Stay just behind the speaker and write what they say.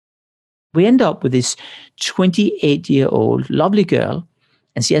We end up with this 28-year-old lovely girl,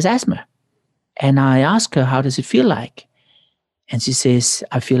 and she has asthma. And I ask her, how does it feel like? And she says,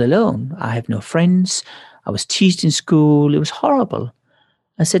 I feel alone. I have no friends. I was teased in school. It was horrible.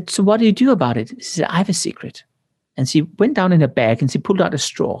 I said, so what do you do about it? She said, I have a secret. And she went down in her bag and she pulled out a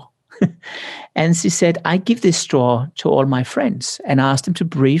straw. And she said, I give this straw to all my friends and ask them to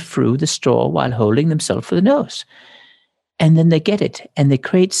breathe through the straw while holding themselves for the nose. And then they get it and they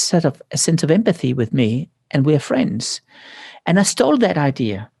create sort of a sense of empathy with me and we're friends. And I stole that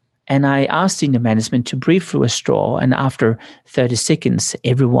idea. And I asked senior management to breathe through a straw. And after 30 seconds,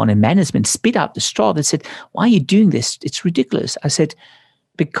 everyone in management spit out the straw. They said, why are you doing this? It's ridiculous. I said,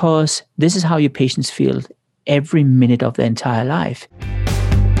 because this is how your patients feel every minute of their entire life.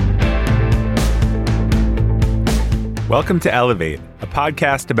 Welcome to Elevate, a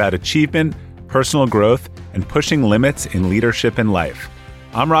podcast about achievement, personal growth, and pushing limits in leadership and life.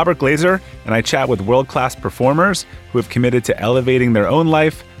 I'm Robert Glazer, and I chat with world-class performers who have committed to elevating their own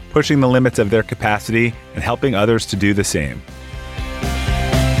life, pushing the limits of their capacity, and helping others to do the same.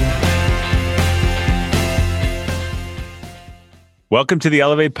 Welcome to the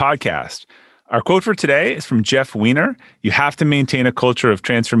Elevate podcast. Our quote for today is from Jeff Weiner. You have to maintain a culture of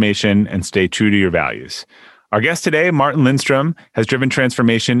transformation and stay true to your values. Our guest today, Martin Lindstrom, has driven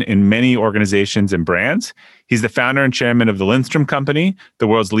transformation in many organizations and brands. He's the founder and chairman of the Lindstrom Company, the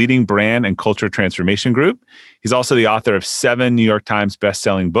world's leading brand and culture transformation group. He's also the author of 7 New York Times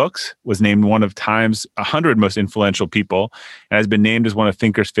best-selling books, was named one of Time's 100 most influential people, and has been named as one of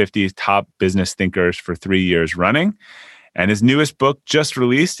Thinkers 50's top business thinkers for 3 years running. And his newest book, just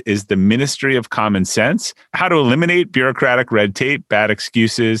released, is The Ministry of Common Sense: How to Eliminate Bureaucratic Red Tape, Bad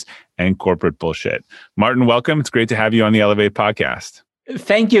Excuses, and Corporate Bullshit. Martin, welcome. It's great to have you on the Elevate podcast.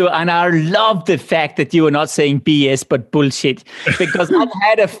 Thank you. And I love the fact that you are not saying BS, but bullshit, because I've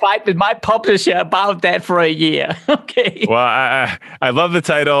had a fight with my publisher about that for a year. Okay. Well, I love the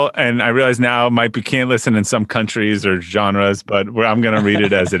title, and I realize now it might be can't listen in some countries or genres, but I'm going to read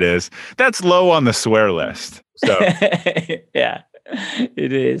it as it is. That's low on the swear list. So. Yeah,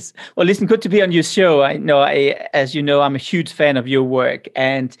 it is. Well, listen, good to be on your show. As you know, I'm a huge fan of your work,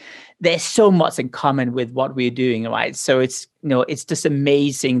 and there's so much in common with what we're doing, right? So it's just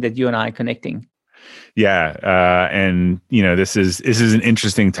amazing that you and I are connecting. Yeah, and this is an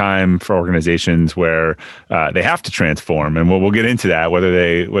interesting time for organizations where they have to transform, and we'll get into that whether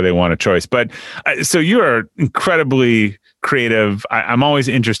they want a choice. But so you are incredibly creative. I'm always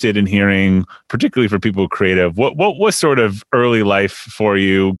interested in hearing, particularly for people creative, what was sort of early life for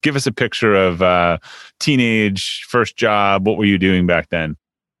you? Give us a picture of teenage, first job. What were you doing back then?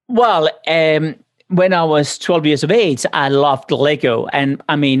 Well, when I was 12 years of age, I loved Lego. And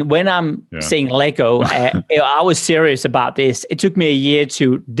I mean, when I'm saying Lego, I was serious about this. It took me a year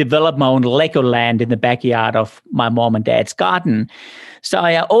to develop my own Lego land in the backyard of my mom and dad's garden. So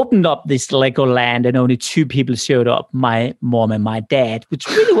I opened up this Lego land and only 2 people showed up, my mom and my dad, which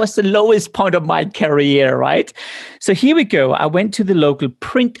really was the lowest point of my career, right? So here we go. I went to the local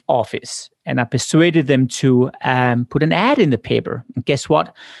print office and I persuaded them to put an ad in the paper. And guess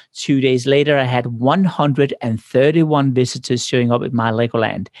what? 2 days later, I had 131 visitors showing up at my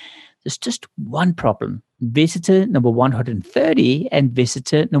Legoland. There's just one problem. Visitor number 130 and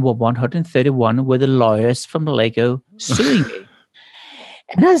visitor number 131 were the lawyers from Lego suing me.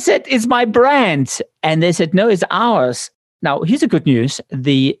 And I said, it's my brand. And they said, no, it's ours. Now, here's the good news.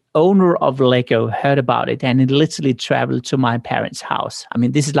 The owner of Lego heard about it and it literally traveled to my parents' house. I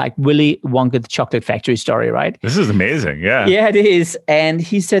mean, this is like Willy Wonka, the chocolate factory story, right? This is amazing. Yeah. Yeah, it is. And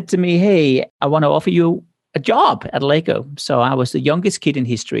he said to me, hey, I want to offer you a job at Lego. So I was the youngest kid in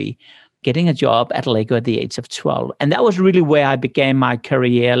history getting a job at Lego at the age of 12. And that was really where I began my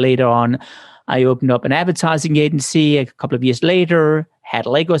career. Later on, I opened up an advertising agency a couple of years later, had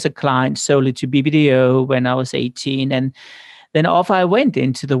Lego as a client, sold it to BBDO when I was 18. And then off I went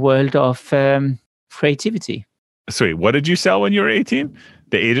into the world of creativity. Sweet. What did you sell when you were 18?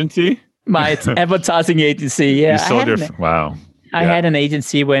 The agency? My advertising agency, yeah. You sold wow. I had an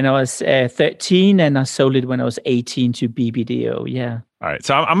agency when I was 13 and I sold it when I was 18 to BBDO, yeah. All right.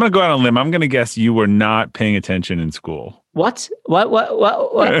 So I'm going to go out on a limb. I'm going to guess you were not paying attention in school. What? Or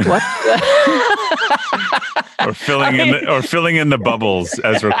filling in the bubbles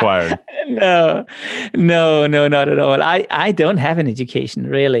as required. No, not at all. I don't have an education,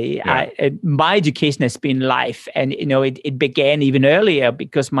 really. Yeah. My education has been life. And, it began even earlier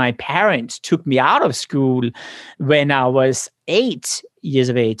because my parents took me out of school when I was 8 years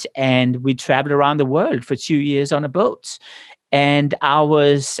of age. And we traveled around the world for 2 years on a boat. And I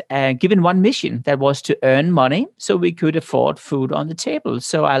was given one mission, that was to earn money so we could afford food on the table.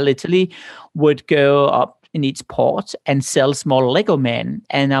 So I literally would go up in each port and sell small Lego men,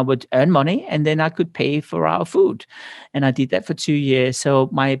 and I would earn money, and then I could pay for our food. And I did that for 2 years. So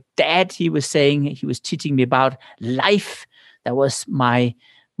my dad, he was teaching me about life. That was my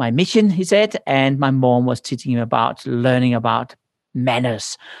mission, he said. And my mom was teaching me about learning about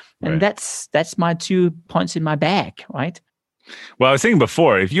manners. Right. And that's my 2 points in my bag, right? Well, I was thinking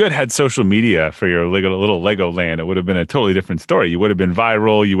before, if you had had social media for your little Lego land, it would have been a totally different story. You would have been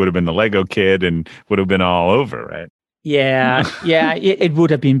viral. You would have been the Lego kid and would have been all over, right? Yeah, it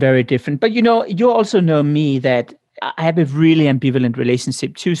would have been very different. But you also know me, that I have a really ambivalent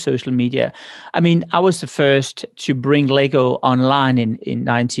relationship to social media. I mean, I was the first to bring Lego online in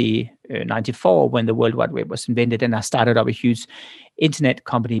 1994 when the World Wide Web was invented, and I started up a huge internet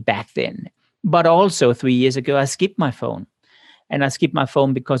company back then. But also 3 years ago, I skipped my phone. And I skip my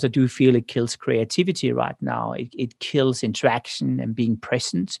phone because I do feel it kills creativity right now. It kills interaction and being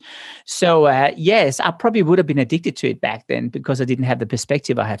present. So yes, I probably would have been addicted to it back then because I didn't have the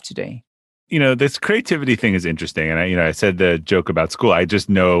perspective I have today. This creativity thing is interesting. And I said the joke about school. I just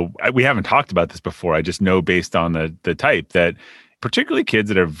know, we haven't talked about this before. I just know based on the type that particularly kids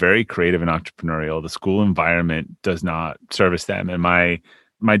that are very creative and entrepreneurial, the school environment does not service them. And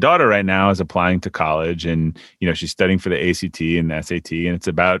my daughter right now is applying to college, and she's studying for the ACT and the SAT, and it's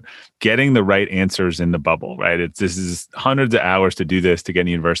about getting the right answers in the bubble, right? This is hundreds of hours to do this to get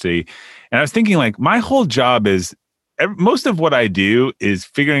into university. And I was thinking, like, my whole job is, most of what I do is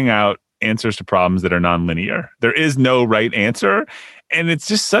figuring out answers to problems that are nonlinear. There is no right answer, and it's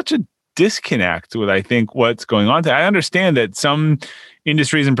just such a disconnect with, I think, what's going on. I understand that some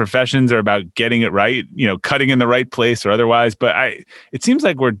industries and professions are about getting it right, cutting in the right place or otherwise. But it seems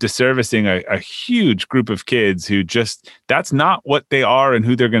like we're disservicing a huge group of kids who just, that's not what they are and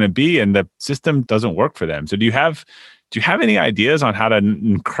who they're going to be. And the system doesn't work for them. So do you have any ideas on how to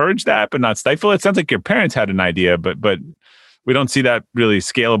encourage that, but not stifle it? It sounds like your parents had an idea, but we don't see that really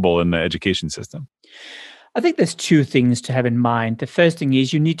scalable in the education system. I think there's 2 things to have in mind. The first thing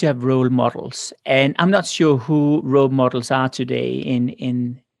is you need to have role models. And I'm not sure who role models are today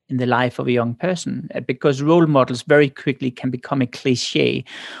in the life of a young person, because role models very quickly can become a cliche.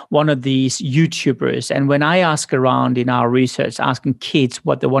 One of these YouTubers, and when I ask around in our research, asking kids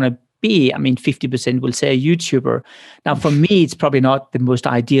what they want to be, I mean, 50% will say a YouTuber. Now, for me, it's probably not the most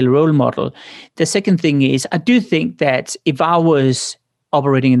ideal role model. The second thing is, I do think that if I was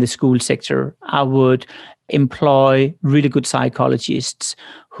operating in the school sector, I would employ really good psychologists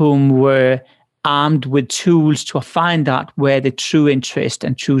whom were armed with tools to find out where the true interest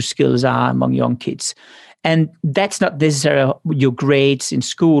and true skills are among young kids. And that's not necessarily your grades in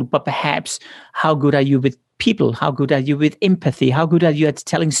school, but perhaps how good are you with people? How good are you with empathy? How good are you at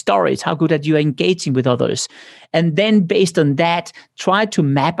telling stories? How good are you engaging with others? And then based on that, try to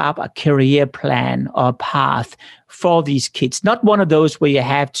map up a career plan or path for these kids. Not one of those where you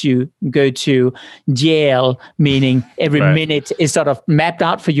have to go to jail, meaning every Right. minute is sort of mapped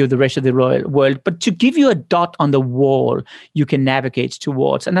out for you the rest of the world, but to give you a dot on the wall you can navigate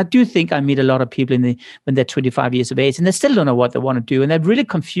towards. And I do think I meet a lot of people when they're 25 years of age and they still don't know what they want to do, and they're really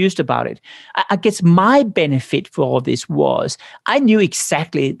confused about it. I guess my benefit for all this was I knew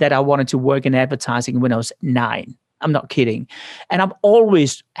exactly that I wanted to work in advertising when I was 9. I'm not kidding. And I've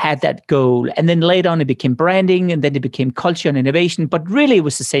always had that goal. And then later on, it became branding, and then it became culture and innovation. But really, it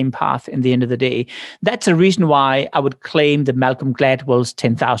was the same path in the end of the day. That's a reason why I would claim that Malcolm Gladwell's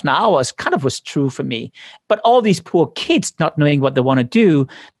 10,000 hours kind of was true for me. But all these poor kids not knowing what they want to do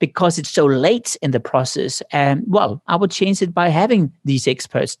because it's so late in the process. And well, I would change it by having these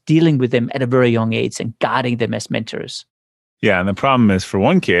experts dealing with them at a very young age and guiding them as mentors. Yeah, and the problem is for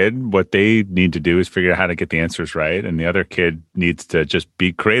one kid, what they need to do is figure out how to get the answers right. And the other kid needs to just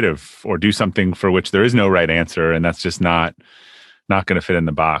be creative or do something for which there is no right answer. And that's just not going to fit in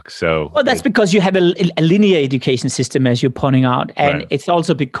the box. So, well, that's because you have a linear education system, as you're pointing out. And right. It's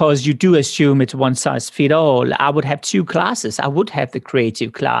also because you do assume it's one size fits all. I would have 2 classes. I would have the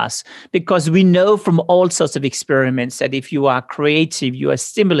creative class because we know from all sorts of experiments that if you are creative, you are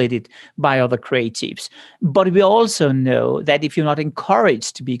stimulated by other creatives. But we also know that if you're not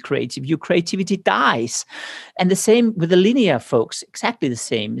encouraged to be creative, your creativity dies. And the same with the linear folks, exactly the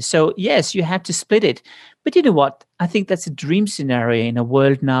same. So yes, you have to split it. But you know what? I think that's a dream scenario in a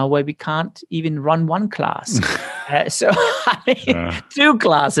world now where we can't even run one class. So I mean, 2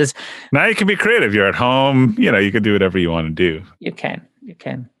 classes. Now you can be creative. You're at home. You can do whatever you want to do. You can.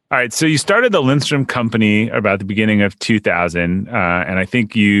 All right. So you started the Lindstrom company about the beginning of 2000. And I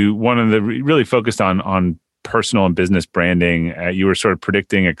think you really focused on personal and business branding. You were sort of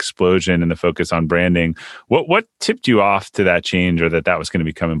predicting explosion and the focus on branding. What tipped you off to that change, or that was going to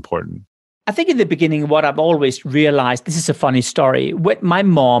become important? I think in the beginning, what I've always realized, this is a funny story. With my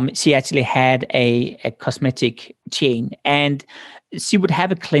mom, she actually had a cosmetic chain, and she would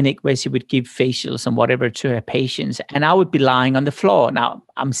have a clinic where she would give facials and whatever to her patients. And I would be lying on the floor. Now,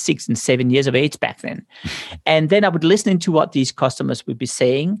 I'm 6 and 7 years of age back then. And then I would listen to what these customers would be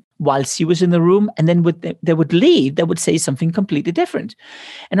saying while she was in the room. And then they would leave, they would say something completely different.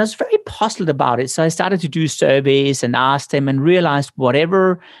 And I was very puzzled about it. So I started to do surveys and ask them, and realized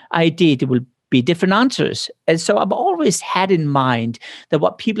whatever I did, it will be different answers. And so I've always had in mind that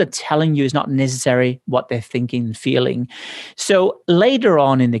what people are telling you is not necessarily what they're thinking and feeling. So later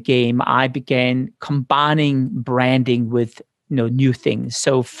on in the game, I began combining branding with new things.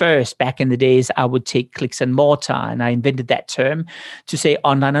 So first, back in the days, I would take clicks and mortar, and I invented that term to say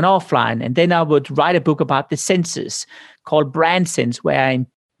online and offline. And then I would write a book about the senses called Brand Sense, where I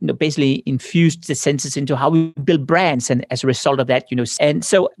basically infused the senses into how we build brands. And as a result of that, and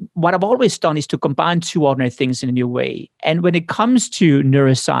so what I've always done is to combine two ordinary things in a new way. And when it comes to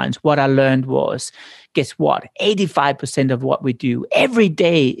neuroscience, what I learned was, guess what? 85% of what we do every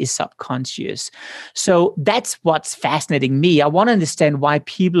day is subconscious. So that's what's fascinating me. I want to understand why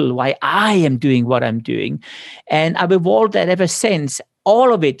I am doing what I'm doing. And I've evolved that ever since.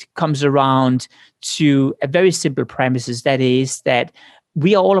 All of it comes around to a very simple premises. That is that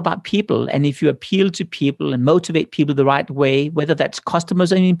we are all about people. And if you appeal to people and motivate people the right way, whether that's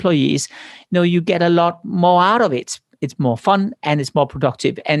customers and employees, you get a lot more out of it. It's more fun and it's more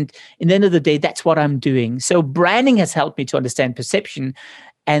productive. And in the end of the day, that's what I'm doing. So branding has helped me to understand perception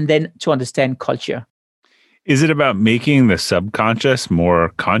and then to understand culture. Is it about making the subconscious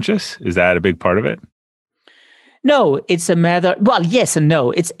more conscious? Is that a big part of it? No, it's a matter, well, yes and no.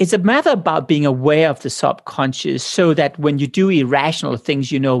 It's a matter about being aware of the subconscious so that when you do irrational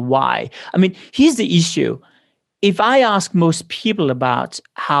things, you know why. I mean, here's the issue. If I ask most people about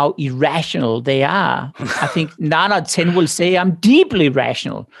how irrational they are, I think 9 out of 10 will say I'm deeply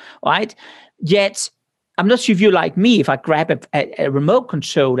rational, right? Yet, I'm not sure if you're like me. If I grab a remote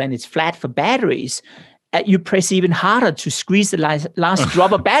control and it's flat for batteries, you press even harder to squeeze the last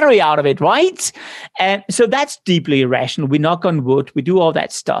drop of battery out of it, right? And so that's deeply irrational. We knock on wood. We do all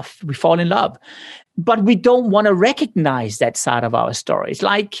that stuff. We fall in love. But we don't want to recognize that side of our story. It's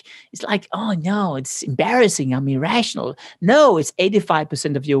like, oh no, it's embarrassing. I'm irrational. No, it's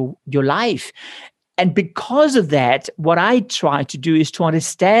 85% of your life. And because of that, what I try to do is to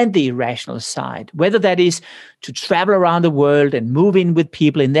understand the irrational side, whether that is to travel around the world and move in with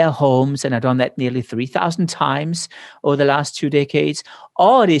people in their homes, and I've done that nearly 3,000 times over the last 2 decades,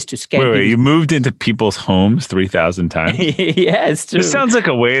 or it is to scan. Wait, you moved into people's homes 3,000 times? Yeah, it's true. This sounds like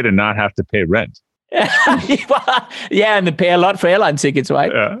a way to not have to pay rent. Yeah, and to pay a lot for airline tickets,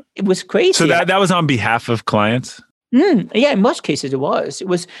 right? Yeah. It was crazy. So that was on behalf of clients? Yeah, in most cases it was.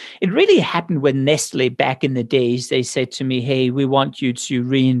 It really happened when Nestle back in the days, they said to me, hey, we want you to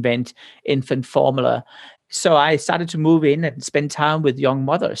reinvent infant formula. So I started to move in and spend time with young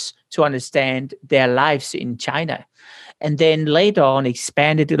mothers to understand their lives in China. And then later on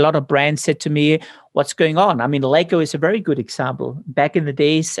expanded. A lot of brands said to me, what's going on? I mean, Lego is a very good example. Back in the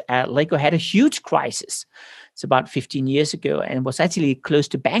days, Lego had a huge crisis. It's about 15 years ago and was actually close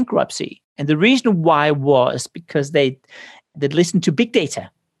to bankruptcy. And the reason why was because they listened to big data.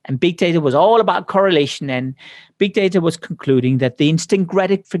 And big data was all about correlation. And big data was concluding that the instant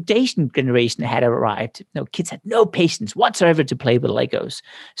gratification generation had arrived. Kids had no patience whatsoever to play with Legos.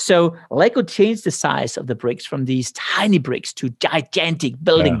 So Lego changed the size of the bricks from these tiny bricks to gigantic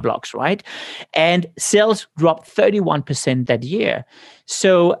building blocks, right? And sales dropped 31% that year.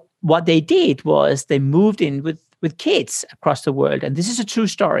 So what they did was they moved in with kids across the world. And this is a true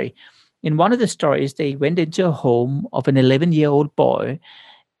story. In one of the stories, they went into a home of an 11-year-old boy,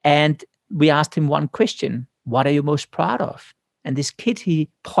 and we asked him one question: what are you most proud of? And this kid, he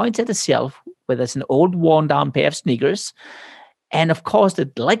points at himself where there's an old worn down pair of sneakers. And of course,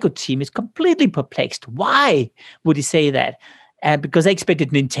 the Lego team is completely perplexed. Why would he say that? Because they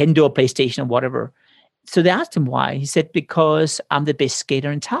expected Nintendo or PlayStation or whatever. So they asked him why. He said, because I'm the best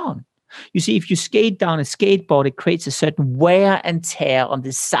skater in town. You see, if you skate down a skateboard, it creates a certain wear and tear on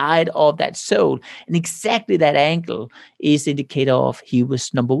the side of that sole. And exactly that angle is the indicator of he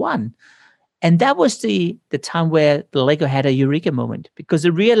was number one. And that was the time where the Lego had a eureka moment, because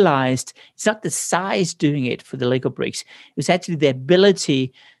they realized it's not the size doing it for the Lego bricks. It was actually the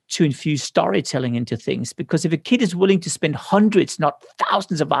ability to infuse storytelling into things. Because if a kid is willing to spend hundreds, not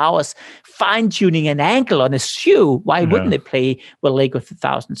thousands of hours fine-tuning an ankle on a shoe, why wouldn't they play with Lego for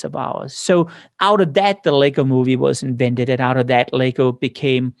thousands of hours? So out of that, the Lego movie was invented. And out of that, Lego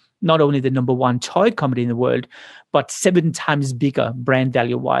became not only the number one toy company in the world, but 7 times bigger brand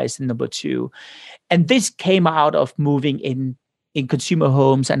value-wise than number 2. And this came out of moving in consumer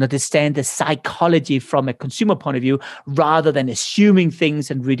homes and understand the psychology from a consumer point of view rather than assuming things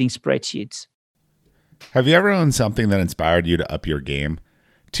and reading spreadsheets. Have you ever owned something that inspired you to up your game?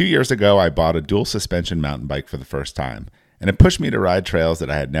 2 years ago, I bought a dual suspension mountain bike for the first time, and it pushed me to ride trails that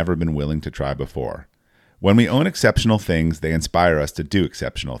I had never been willing to try before. When we own exceptional things, they inspire us to do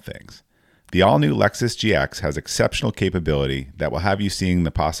exceptional things. The all-new Lexus GX has exceptional capability that will have you seeing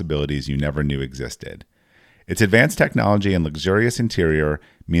the possibilities you never knew existed. Its advanced technology and luxurious interior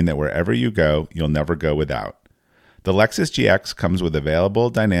mean that wherever you go, you'll never go without. The Lexus GX comes with available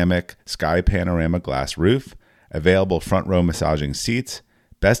dynamic sky panorama glass roof, available front row massaging seats,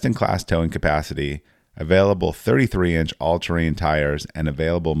 best-in-class towing capacity, available 33-inch all-terrain tires, and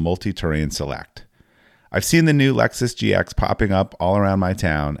available multi-terrain select. I've seen the new Lexus GX popping up all around my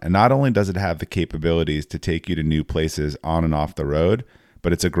town, and not only does it have the capabilities to take you to new places on and off the road,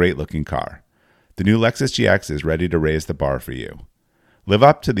 but it's a great-looking car. The new Lexus GX is ready to raise the bar for you. Live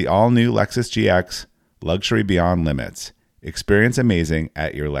up to the all-new Lexus GX, luxury beyond limits. Experience amazing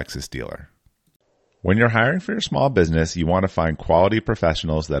at your Lexus dealer. When you're hiring for your small business, you want to find quality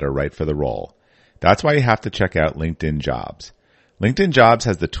professionals that are right for the role. That's why you have to check out LinkedIn Jobs. LinkedIn Jobs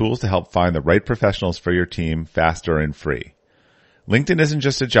has the tools to help find the right professionals for your team faster and free. LinkedIn isn't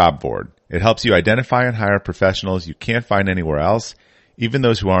just a job board. It helps you identify and hire professionals you can't find anywhere else, even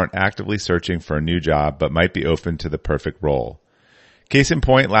those who aren't actively searching for a new job but might be open to the perfect role. Case in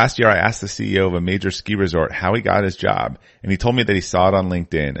point, last year I asked the CEO of a major ski resort how he got his job, and he told me that he saw it on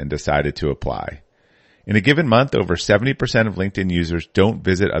LinkedIn and decided to apply. In a given month, over 70% of LinkedIn users don't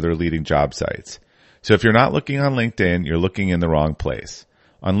visit other leading job sites. So if you're not looking on LinkedIn, you're looking in the wrong place.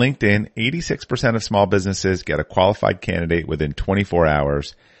 On LinkedIn, 86% of small businesses get a qualified candidate within 24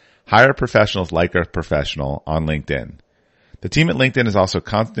 hours. Hire professionals like a professional on LinkedIn. The team at LinkedIn is also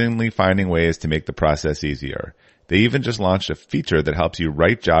constantly finding ways to make the process easier. They even just launched a feature that helps you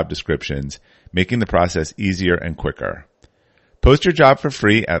write job descriptions, making the process easier and quicker. Post your job for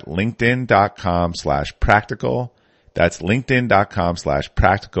free at linkedin.com/practical. That's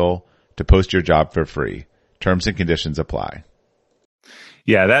linkedin.com/practical to post your job for free. Terms and conditions apply.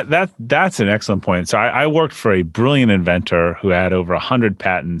 Yeah, that's an excellent point. So I worked for a brilliant inventor who had over 100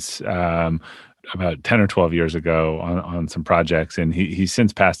 patents about 10 or 12 years ago on some projects, and he's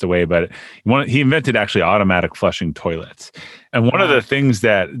since passed away, but he invented actually automatic flushing toilets. And one of the things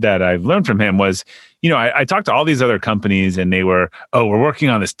that I've learned from him was, I talked to all these other companies and they were, we're working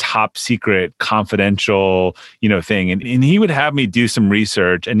on this top secret confidential, thing. And he would have me do some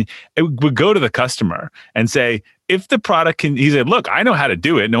research and it would go to the customer and say, if the product he said, look, I know how to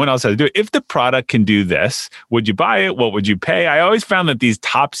do it. No one else has to do it. If the product can do this, would you buy it? What would you pay? I always found that these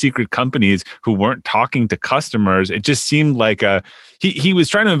top secret companies who weren't talking to customers, it just seemed like he was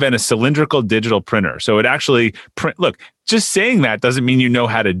trying to invent a cylindrical digital printer. So it actually look, just saying that doesn't mean you know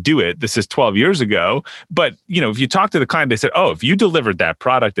how to do it. This is 12 years ago. But, if you talk to the client, they said, if you delivered that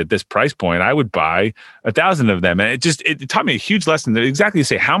product at this price point, I would buy 1,000 of them. And it taught me a huge lesson that exactly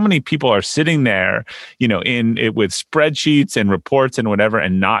say how many people are sitting there, in it with spreadsheets and reports and whatever,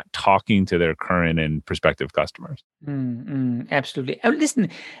 and not talking to their current and prospective customers. Absolutely. Listen,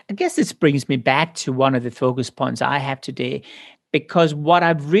 I guess this brings me back to one of the focus points I have today. Because what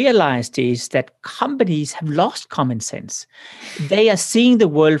I've realized is that companies have lost common sense. They are seeing the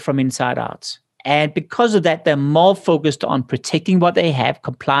world from inside out. And because of that, they're more focused on protecting what they have,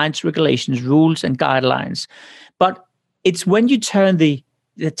 compliance, regulations, rules, and guidelines. But it's when you turn the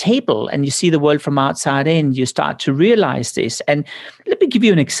table and you see the world from outside in, you start to realize this. And let me give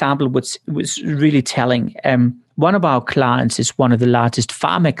you an example which was really telling. One of our clients is one of the largest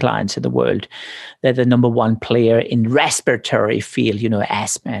pharma clients in the world. They're the number one player in respiratory field,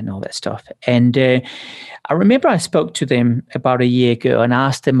 asthma and all that stuff. And I remember I spoke to them about a year ago and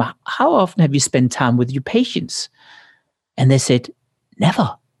asked them, how often have you spent time with your patients? And they said,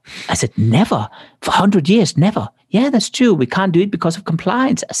 never. I said, never. For 100 years, never. Yeah, that's true. We can't do it because of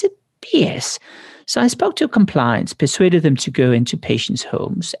compliance. I said, BS. So I spoke to compliance, persuaded them to go into patients'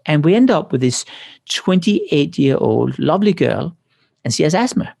 homes, and we end up with this 28-year-old lovely girl, and she has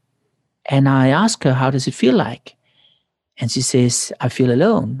asthma. And I ask her, how does it feel like? And she says, I feel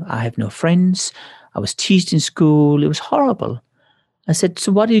alone. I have no friends. I was teased in school. It was horrible. I said,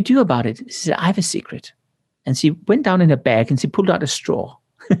 so what do you do about it? She said, I have a secret. And she went down in her bag and she pulled out a straw.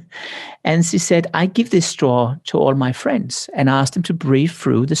 And she said, I give this straw to all my friends and ask them to breathe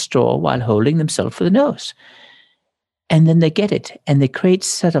through the straw while holding themselves for the nose. And then they get it, and they create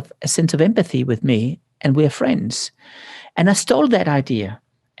sort of a sense of empathy with me, and we're friends. And I stole that idea.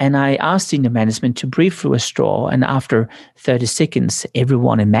 And I asked senior management to breathe through a straw. And after 30 seconds,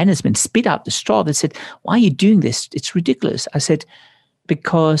 everyone in management spit out the straw. They said, why are you doing this? It's ridiculous. I said,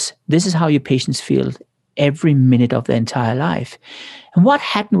 because this is how your patients feel every minute of their entire life. And what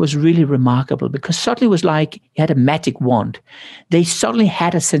happened was really remarkable, because suddenly it was like you had a magic wand. They suddenly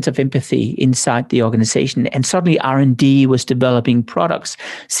had a sense of empathy inside the organization, and suddenly R&D was developing products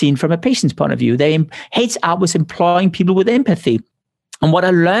seen from a patient's point of view. HR was employing people with empathy. And what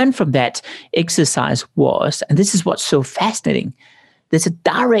I learned from that exercise was, and this is what's so fascinating, there's a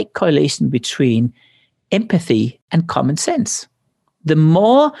direct correlation between empathy and common sense. The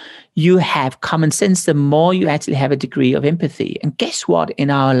more you have common sense, the more you actually have a degree of empathy. And guess what?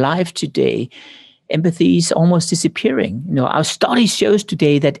 In our life today, empathy is almost disappearing. Our study shows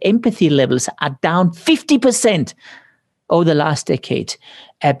today that empathy levels are down 50% over the last decade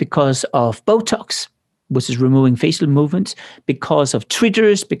because of Botox, which is removing facial movements, because of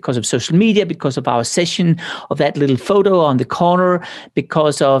Twitters, because of social media, because of our session of that little photo on the corner,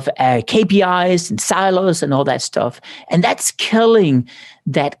 because of KPIs and silos and all that stuff. And that's killing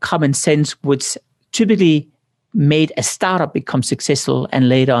that common sense, which typically made a startup become successful and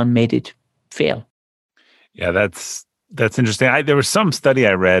later on made it fail. Yeah, that's interesting. There was some study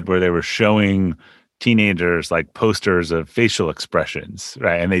I read where they were showing teenagers like posters of facial expressions,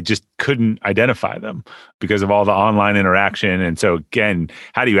 right? And they just couldn't identify them because of all the online interaction. And so again,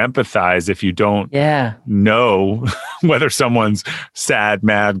 how do you empathize if you don't know whether someone's sad,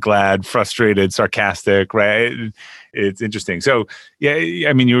 mad, glad, frustrated, sarcastic, right? It's interesting. So yeah,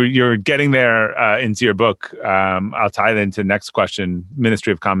 I mean, you're getting there into your book. I'll tie that into the next question,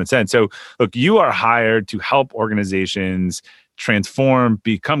 Ministry of Common Sense. So look, you are hired to help organizations transform,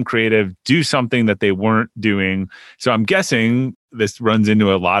 become creative, do something that they weren't doing. So I'm guessing this runs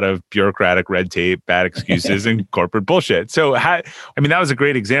into a lot of bureaucratic red tape, bad excuses, and corporate bullshit. So that was a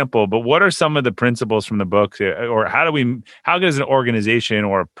great example, but what are some of the principles from the book, or how does an organization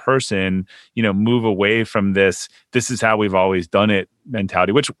or a person, move away from this is how we've always done it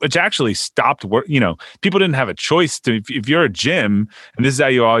mentality, which actually stopped work. People didn't have a choice to, if you're a gym and this is how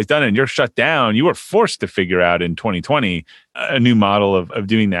you always done it and you're shut down, you were forced to figure out in 2020 a new model of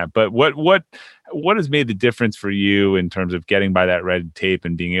doing that. But what has made the difference for you in terms of getting by that red tape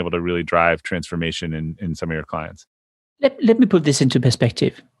and being able to really drive transformation in some of your clients? Let me put this into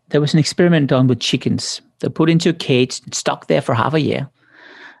perspective. There was an experiment done with chickens. They're put into a cage and stuck there for half a year.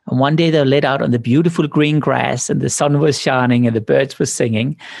 And one day they were let out on the beautiful green grass and the sun was shining and the birds were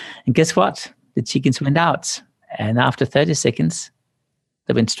singing. And guess what? The chickens went out. And after 30 seconds,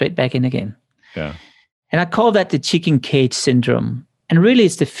 they went straight back in again. Yeah. And I call that the chicken cage syndrome. And really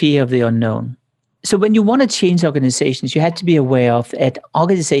it's the fear of the unknown. So when you want to change organizations, you have to be aware of that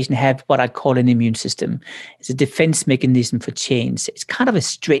organizations have what I call an immune system. It's a defense mechanism for change. It's kind of a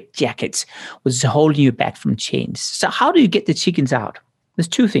straitjacket which is holding you back from change. So how do you get the chickens out? There's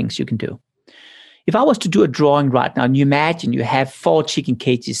two things you can do. If I was to do a drawing right now, and you imagine you have 4 chicken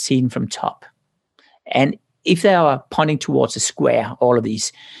cages seen from top, and if they are pointing towards a square, all of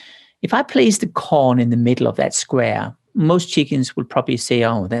these, if I place the corn in the middle of that square, most chickens will probably say,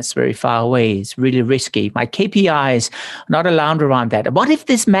 oh, that's very far away. It's really risky. My KPIs are not allowed around that. What if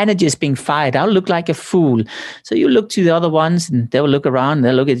this manager is being fired? I'll look like a fool. So you look to the other ones and they'll look around,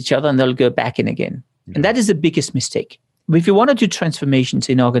 they'll look at each other and they'll go back in again. Yeah. And that is the biggest mistake. If you want to do transformations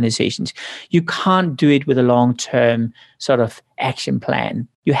in organizations, you can't do it with a long-term sort of action plan.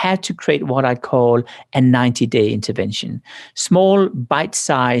 You have to create what I call a 90-day intervention. Small,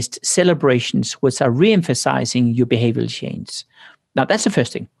 bite-sized celebrations which are re-emphasizing your behavioral change. Now, that's the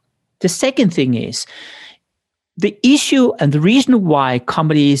first thing. The second thing is the issue and the reason why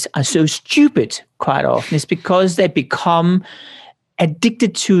companies are so stupid quite often is because they become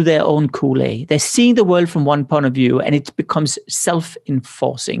addicted to their own Kool-Aid. They're seeing the world from one point of view and it becomes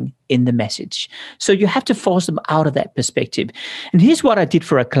self-enforcing in the message. So you have to force them out of that perspective. And here's what I did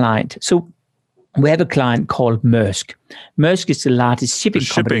for a client. So we have a client called Maersk. Maersk is the largest shipping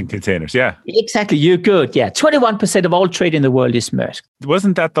company. Shipping containers, yeah. Exactly, you're good, yeah. 21% of all trade in the world is Maersk.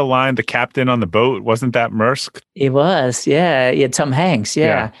 Wasn't that the line, the captain on the boat? Wasn't that Maersk? It was, yeah, Tom Hanks,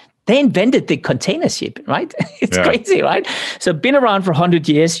 yeah. They invented the container ship, right? It's crazy, right? So been around for 100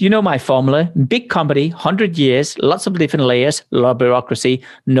 years. You know my formula. Big company, 100 years, lots of different layers, a lot of bureaucracy,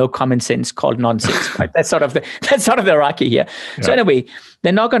 no common sense called nonsense, right? That's sort of the hierarchy here. Yeah. So anyway,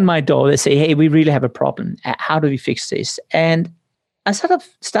 they knock on my door. They say, hey, we really have a problem. How do we fix this? And I sort of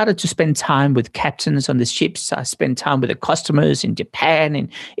started to spend time with captains on the ships. I spent time with the customers in Japan, in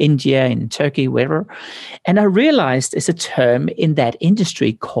India, in Turkey, wherever. And I realized there's a term in that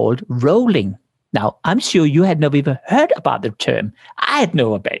industry called rolling. Now, I'm sure you had never even heard about the term. I had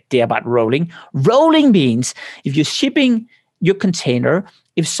no idea about rolling. Rolling means if you're shipping your container,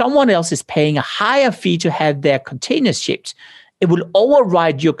 if someone else is paying a higher fee to have their container shipped, it will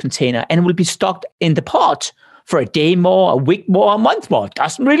override your container and it will be stocked in the port for a day more, a week more, a month more. It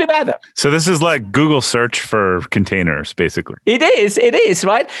doesn't really matter. So this is like Google search for containers, basically. It is,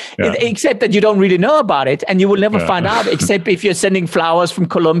 right? Yeah. Except that you don't really know about it and you will never find out, except if you're sending flowers from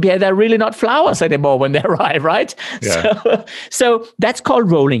Colombia, they're really not flowers anymore when they arrive, right? Yeah. So that's called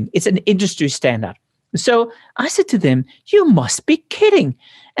rolling. It's an industry standard. So I said to them, you must be kidding.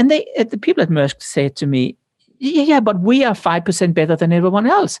 And the people at Maersk said to me, yeah, but we are 5% better than everyone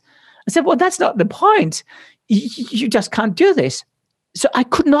else. I said, well, that's not the point. You just can't do this. So I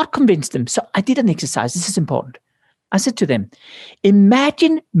could not convince them. So I did an exercise. This is important. I said to them,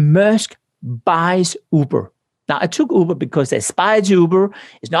 imagine Maersk buys Uber. Now, I took Uber because they aspire to Uber.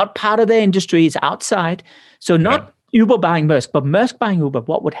 It's not part of their industry. It's outside. So not Uber buying Maersk, but Maersk buying Uber.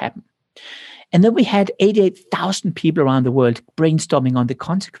 What would happen? And then we had 88,000 people around the world brainstorming on the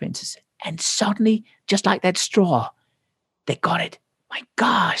consequences. And suddenly, just like that straw, they got it. My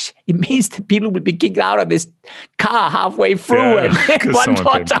gosh, it means that people will be kicked out of this car halfway through and one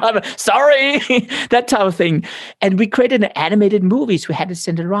more time. Sorry, that type of thing. And we created an animated movies. We had it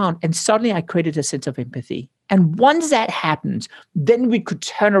centered around. And suddenly I created a sense of empathy. And once that happened, then we could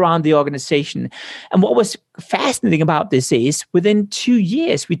turn around the organization. And what was fascinating about this is within 2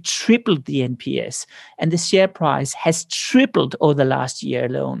 years, we tripled the NPS. And the share price has tripled over the last year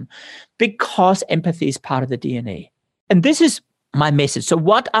alone because empathy is part of the DNA. And this is my message. So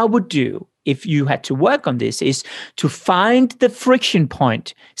what I would do if you had to work on this is to find the friction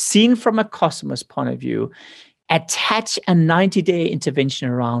point seen from a customer's point of view, attach a 90-day intervention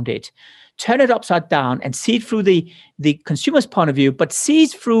around it, turn it upside down and see it through the consumer's point of view, but see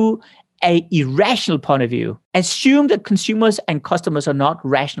it through an irrational point of view. Assume that consumers and customers are not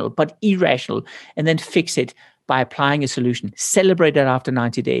rational, but irrational, and then fix it by applying a solution. Celebrate it after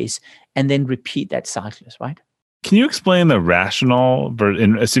 90 days, and then repeat that cycle, right? Can you explain the rational?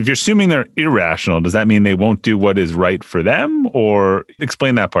 If you're assuming they're irrational, does that mean they won't do what is right for them? Or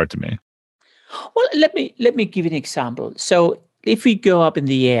explain that part to me. Well, let me give you an example. So if we go up in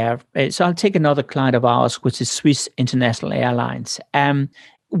the air, so I'll take another client of ours, which is Swiss International Airlines.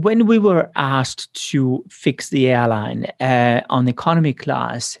 When we were asked to fix the airline on economy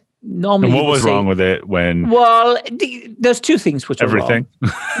class, normally, and what was wrong with it when? Well, there's two things which everything. Are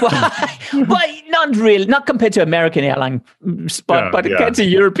wrong. well, not really, not compared to American airline, but compared to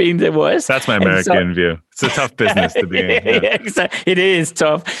Europeans, it was. That's my American view. It's a tough business to be in. Yeah. It is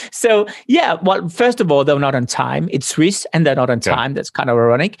tough. So well, first of all, they're not on time. It's Swiss, and they're not on time. That's kind of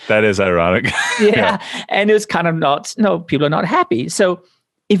ironic. That is ironic. And it's kind of people are not happy. So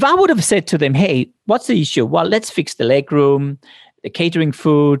if I would have said to them, "Hey, what's the issue?" Well, let's fix the legroom, the catering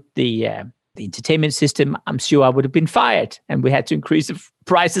food, the entertainment system, I'm sure I would have been fired. And we had to increase the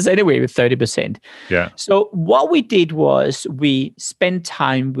prices anyway with 30%. Yeah. So what we did was we spent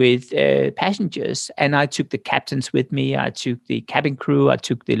time with passengers, and I took the captains with me. I took the cabin crew. I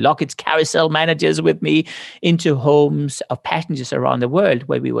took the Lockheed's carousel managers with me into homes of passengers around the world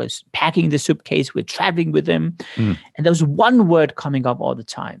where we was packing the suitcase, we're traveling with them. And there was one word coming up all the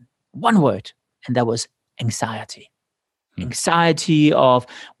time, one word, and that was anxiety. Anxiety of,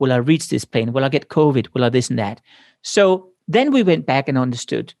 will I reach this plane? Will I get COVID? Will I this and that? So then we went back and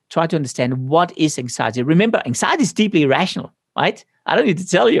tried to understand what is anxiety. Remember, anxiety is deeply irrational, right? I don't need to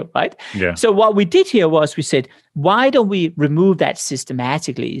tell you, right? Yeah. So what we did here was we said, why don't we remove that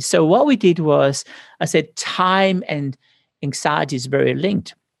systematically? So what we did was, I said, time and anxiety is very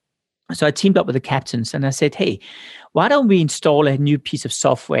linked. So I teamed up with the captains and I said, hey, why don't we install a new piece of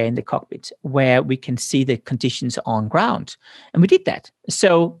software in the cockpit where we can see the conditions on ground? And we did that.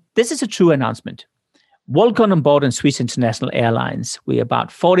 So this is a true announcement. Welcome on board on Swiss International Airlines. We're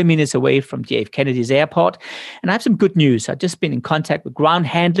about 40 minutes away from JF Kennedy's airport. And I have some good news. I've just been in contact with ground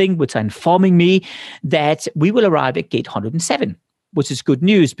handling, which are informing me that we will arrive at gate 107. Which is good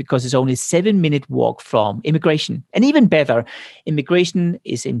news because it's only a 7-minute walk from immigration. And even better, immigration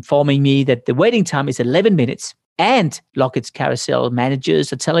is informing me that the waiting time is 11 minutes. And Lockheed's carousel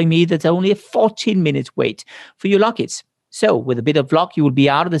managers are telling me that there's only a 14-minute wait for your Lockheeds. So with a bit of luck, you will be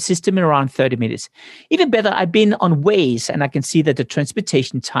out of the system in around 30 minutes. Even better, I've been on Waze and I can see that the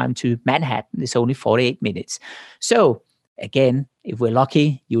transportation time to Manhattan is only 48 minutes. So again, if we're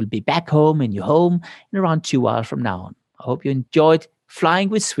lucky, you will be back home in your home in around 2 hours from now on. I hope you enjoyed flying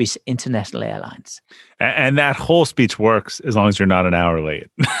with Swiss International Airlines. And that whole speech works as long as you're not an hour late.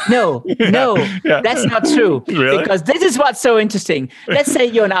 No, that's not true. Really? Because this is what's so interesting. Let's say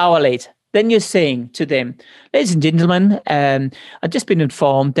you're an hour late. Then you're saying to them, ladies and gentlemen, I've just been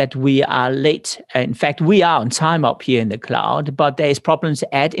informed that we are late. In fact, we are on time up here in the cloud, but there's problems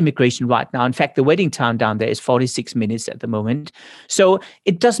at immigration right now. In fact, the waiting time down there is 46 minutes at the moment. So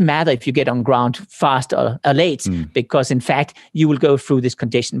it doesn't matter if you get on ground fast or late, because in fact, you will go through this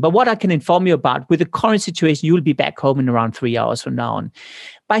condition. But what I can inform you about, with the current situation, you will be back home in around 3 hours from now on.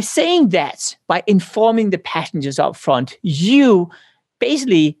 By saying that, by informing the passengers up front, you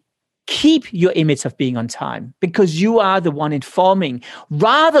basically keep your image of being on time, because you are the one informing,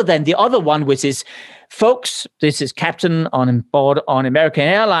 rather than the other one, which is, folks, this is Captain on board on American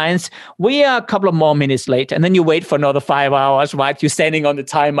Airlines. We are a couple of more minutes late. And then you wait for another 5 hours, right? You're standing on the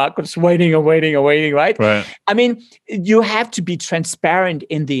time mark, just waiting, right? I mean, you have to be transparent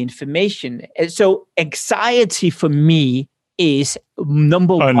in the information. And so anxiety for me is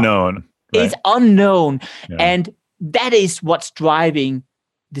number one. Unknown. Right. It's unknown. Yeah. And that is what's driving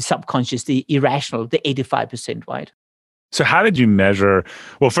the subconscious, the irrational, the 85%, right? So how did you measure?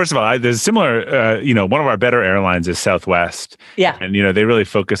 Well, first of all, there's a similar, one of our better airlines is Southwest. Yeah. And, they really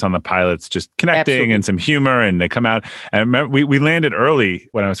focus on the pilots just connecting Absolutely. And some humor, and they come out. And I remember we landed early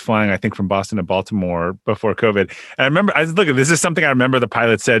when I was flying, I think, from Boston to Baltimore before COVID. And I remember, this is something I remember the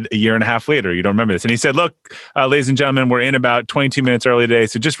pilot said a year and a half later. You don't remember this. And he said, look, ladies and gentlemen, we're in about 22 minutes early today.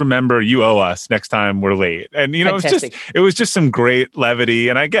 So just remember, you owe us next time we're late. And, it was just some great levity.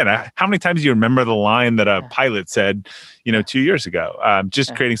 And again, how many times do you remember the line that a pilot said, 2 years ago,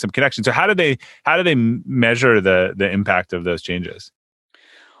 just creating some connection. So how do they measure the impact of those changes?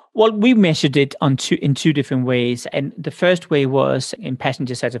 Well, we measured it in two different ways. And the first way was in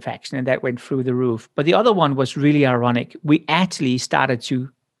passenger satisfaction, and that went through the roof. But the other one was really ironic. We actually started to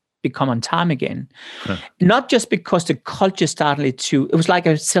become on time again. Not just because the culture started to, it was like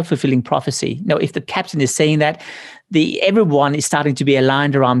a self-fulfilling prophecy. If the captain is saying that, everyone is starting to be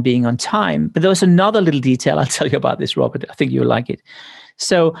aligned around being on time. But there was another little detail. I'll tell you about this, Robert. I think you'll like it.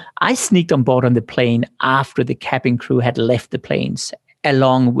 So I sneaked on board on the plane after the cabin crew had left the planes,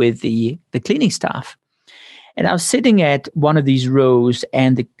 along with the cleaning staff. And I was sitting at one of these rows,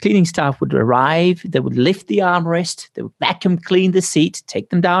 and the cleaning staff would arrive. They would lift the armrest. They would vacuum clean the seat, take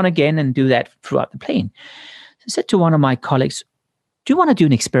them down again, and do that throughout the plane. So I said to one of my colleagues, do you want to do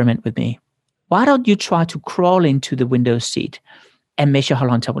an experiment with me? Why don't you try to crawl into the window seat and measure how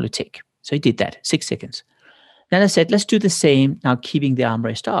long time will it take? So he did that, 6 seconds. Then I said, let's do the same, now keeping the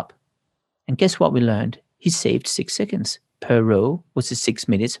armrest up. And guess what we learned? He saved 6 seconds per row, which is 6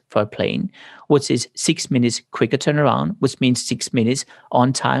 minutes for a plane, which is 6 minutes quicker turnaround, which means 6 minutes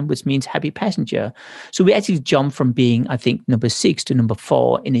on time, which means happy passenger. So we actually jumped from being, I think, number 6 to number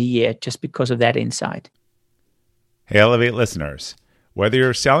 4 in a year just because of that insight. Hey, Elevate listeners. Whether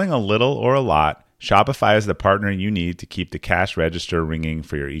you're selling a little or a lot, Shopify is the partner you need to keep the cash register ringing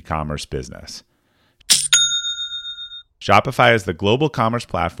for your e-commerce business. Shopify is the global commerce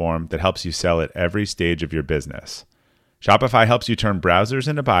platform that helps you sell at every stage of your business. Shopify helps you turn browsers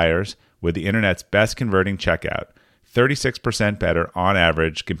into buyers with the internet's best converting checkout, 36% better on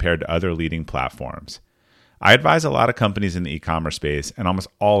average compared to other leading platforms. I advise a lot of companies in the e-commerce space, and almost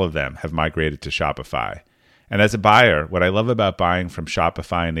all of them have migrated to Shopify. And as a buyer, what I love about buying from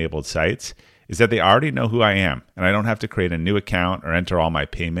Shopify-enabled sites is that they already know who I am, and I don't have to create a new account or enter all my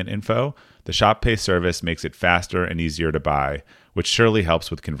payment info. The Shop Pay service makes it faster and easier to buy, which surely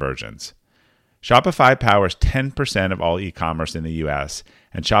helps with conversions. Shopify powers 10% of all e-commerce in the US,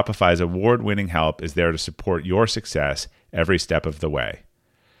 and Shopify's award-winning help is there to support your success every step of the way.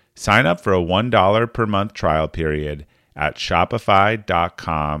 Sign up for a $1 per month trial period at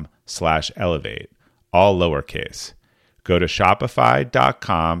shopify.com/elevate, all lowercase. Go to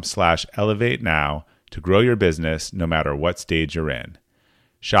shopify.com/elevate now to grow your business no matter what stage you're in.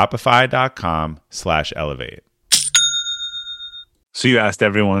 Shopify.com/elevate. So you asked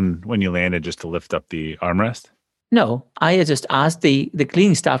everyone when you landed just to lift up the armrest? No, I just asked the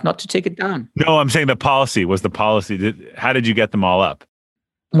cleaning staff not to take it down. No, I'm saying the policy. How did you get them all up?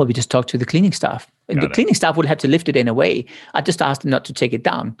 Well, we just talked to the cleaning staff. And the cleaning staff would have to lift it in a way. I just asked them not to take it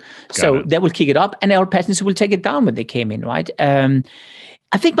down. So they will kick it up, and our passengers will take it down when they came in, right?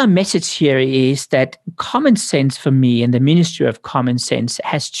 I think my message here is that common sense for me and the Ministry of Common Sense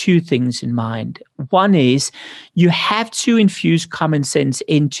has two things in mind. One is you have to infuse common sense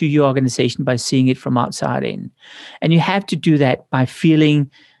into your organization by seeing it from outside in. And you have to do that by feeling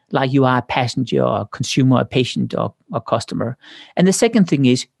like you are a passenger or a consumer, a patient or a customer. And the second thing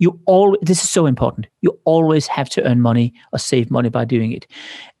is this is so important. You always have to earn money or save money by doing it.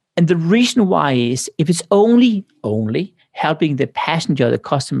 And the reason why is if it's only helping the passenger, the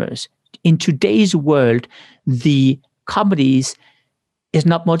customers, in today's world, the companies is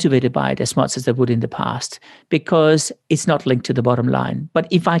not motivated by it as much as they would in the past because it's not linked to the bottom line. But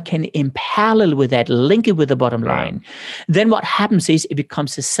if I can in parallel with that, link it with the bottom line, then what happens is it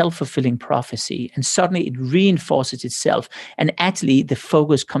becomes a self-fulfilling prophecy and suddenly it reinforces itself. And actually the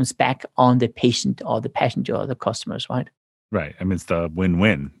focus comes back on the patient or the passenger or the customers, right? Right. I mean, it's the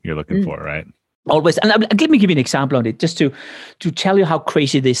win-win you're looking for, right? Always. And let me give you an example on it just to tell you how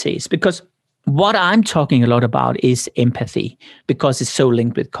crazy this is. Because what I'm talking a lot about is empathy because it's so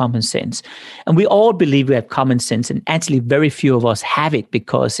linked with common sense. And we all believe we have common sense, and actually very few of us have it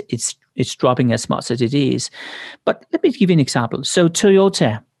because it's dropping as much as it is. But let me give you an example. So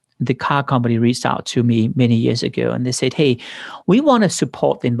Toyota, the car company, reached out to me many years ago and they said, hey, we want to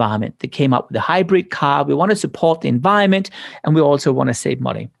support the environment. They came up with a hybrid car. We want to support the environment and we also want to save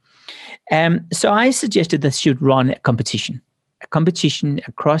money. So I suggested they should run a competition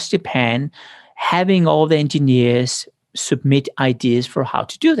across Japan, having all the engineers submit ideas for how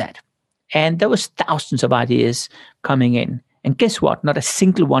to do that. And there was thousands of ideas coming in. And guess what? Not a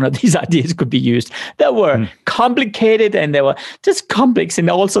single one of these ideas could be used. They were complicated and they were just complex in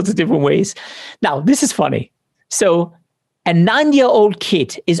all sorts of different ways. Now, this is funny. So a 9-year-old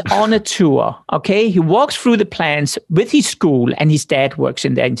kid is on a tour, okay? He walks through the plans with his school and his dad works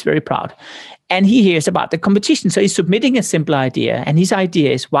in there and he's very proud. And he hears about the competition. So he's submitting a simple idea. And his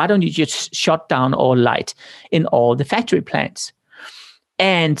idea is, why don't you just shut down all light in all the factory plants?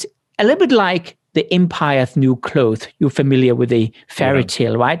 And a little bit like the Empire's New Clothes. You're familiar with the fairy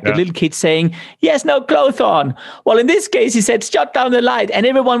tale, right? Yeah. The little kid saying, he has no clothes on. Well, in this case, he said, shut down the light. And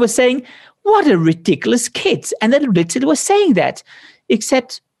everyone was saying, what a ridiculous kid. And then literally was saying that,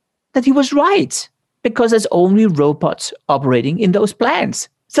 except that he was right, because there's only robots operating in those plants.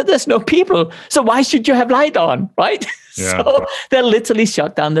 So there's no people. So why should you have light on, right? Yeah. So they literally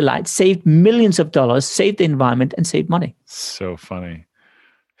shut down the light, saved millions of dollars, saved the environment, and saved money. So funny.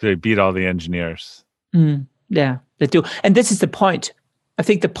 They beat all the engineers. Yeah, they do. And this is the point. I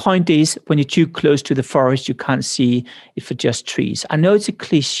think the point is when you're too close to the forest, you can't see it for just trees. I know it's a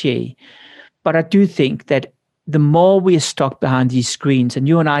cliche, but I do think that the more we are stuck behind these screens, and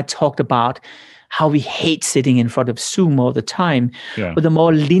you and I talked about how we hate sitting in front of Zoom all the time, but the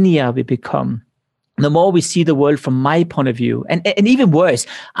more linear we become, the more we see the world from my point of view. And even worse,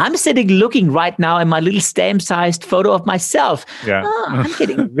 I'm sitting looking right now at my little stamp-sized photo of myself. Yeah. I'm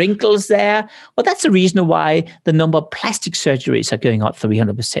getting wrinkles there. Well, that's the reason why the number of plastic surgeries are going up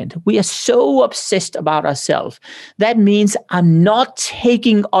 300%. We are so obsessed about ourselves. That means I'm not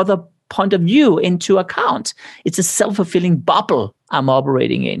taking other point of view into account. It's a self-fulfilling bubble I'm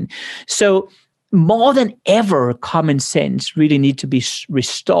operating in. So more than ever, common sense really need to be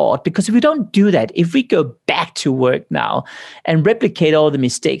restored, because if we don't do that, if we go back to work now and replicate all the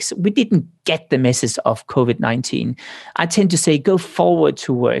mistakes, we didn't get the message of COVID-19. I tend to say go forward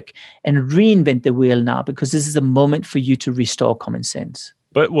to work and reinvent the wheel now, because this is a moment for you to restore common sense.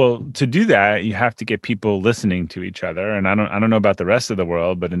 But well, to do that, you have to get people listening to each other. And I don't know about the rest of the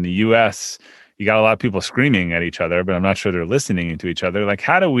world, but in the US, you got a lot of people screaming at each other, but I'm not sure they're listening to each other. Like,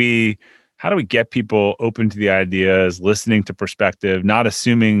 how do we get people open to the ideas, listening to perspective, not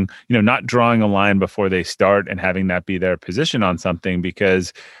assuming, not drawing a line before they start and having that be their position on something,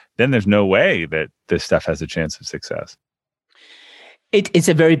 because then there's no way that this stuff has a chance of success. It's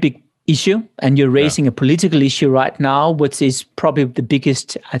a very big issue, and you're raising a political issue right now, which is probably the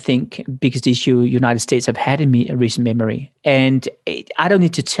biggest issue United States have had in recent memory. And I don't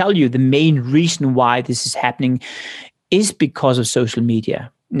need to tell you the main reason why this is happening is because of social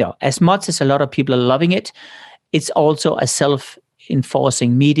media. No, as much as a lot of people are loving it, it's also a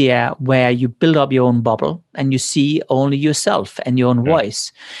self-enforcing media where you build up your own bubble and you see only yourself and your own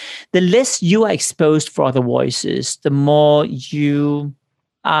voice. The less you are exposed for other voices, the more you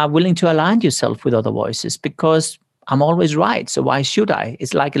are willing to align yourself with other voices, because I'm always right. So why should I?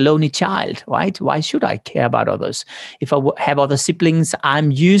 It's like a lonely child, right? Why should I care about others? If I have other siblings,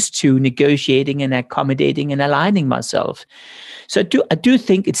 I'm used to negotiating and accommodating and aligning myself. So I do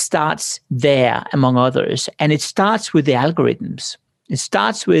think it starts there, among others, and it starts with the algorithms. It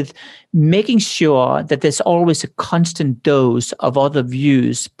starts with making sure that there's always a constant dose of other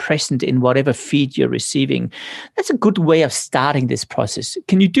views present in whatever feed you're receiving. That's a good way of starting this process.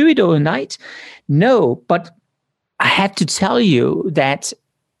 Can you do it overnight? No, but I have to tell you that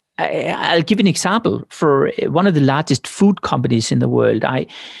I'll give an example. For one of the largest food companies in the world, I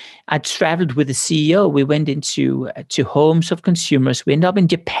traveled with the CEO. We went into to homes of consumers. We ended up in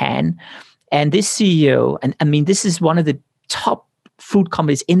Japan. And this CEO, and I mean, this is one of the top food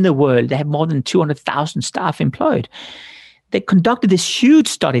companies in the world. They have more than 200,000 staff employed. They conducted this huge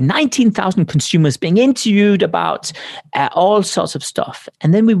study, 19,000 consumers being interviewed about all sorts of stuff.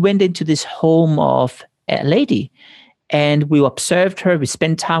 And then we went into this home of a lady, and we observed her. We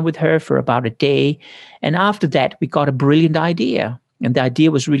spent time with her for about a day. And after that, we got a brilliant idea. And the idea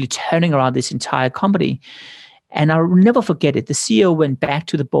was really turning around this entire company. And I'll never forget it. The CEO went back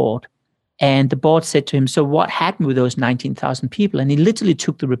to the board, and the board said to him, so what happened with those 19,000 people? And he literally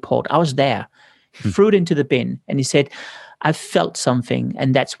took the report. I was there, threw it into the bin, and he said, I felt something,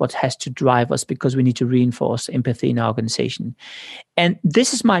 and that's what has to drive us, because we need to reinforce empathy in our organization. And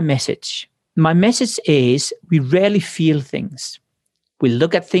this is my message. My message is we rarely feel things. We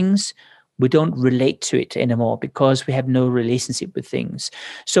look at things, we don't relate to it anymore because we have no relationship with things.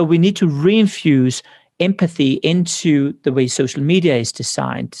 So we need to reinfuse empathy into the way social media is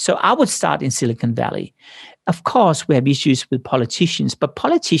designed. So I would start in Silicon Valley. Of course, we have issues with politicians, but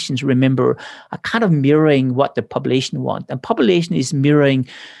politicians, remember, are kind of mirroring what the population wants. And population is mirroring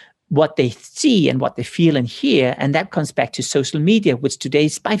what they see and what they feel and hear. And that comes back to social media, which today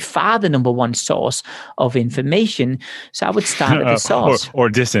is by far the number one source of information. So I would start at the source. Or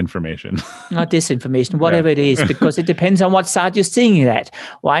disinformation. Not disinformation, whatever it is, because it depends on what side you're seeing it at,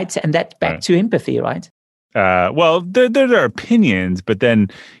 right? And that's back to empathy, right? Well, there are opinions, but then,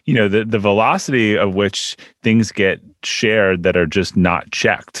 the velocity of which things get shared that are just not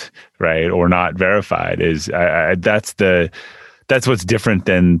checked, right, or not verified is that's what's different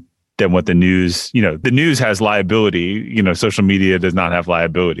than what the news, the news has liability, social media does not have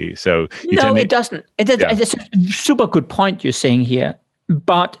liability. So it doesn't. It's a super good point you're saying here,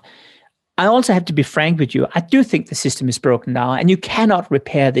 but I also have to be frank with you. I do think the system is broken now, and you cannot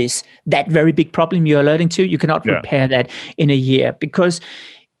repair that very big problem you're alerting to. You cannot repair that in a year, because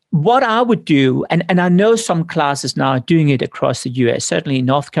what I would do, and I know some classes now are doing it across the US, certainly in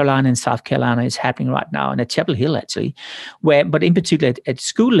North Carolina and South Carolina is happening right now, and at Chapel Hill actually, but in particular at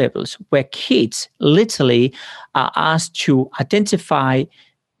school levels, where kids literally are asked to identify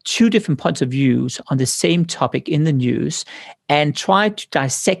two different points of views on the same topic in the news and try to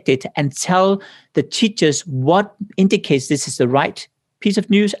dissect it and tell the teachers what indicates this is the right piece of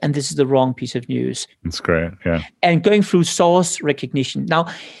news and this is the wrong piece of news. That's great, yeah. And going through source recognition.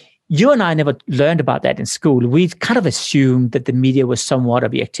 Now, you and I never learned about that in school. We kind of assumed that the media was somewhat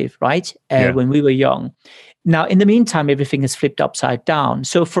objective, right? When we were young. Now, in the meantime, everything is flipped upside down.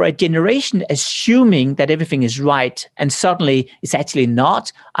 So for a generation assuming that everything is right and suddenly it's actually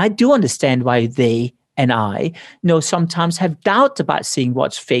not, I do understand why they and I sometimes have doubt about seeing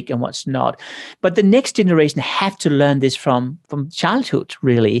what's fake and what's not. But the next generation have to learn this from childhood,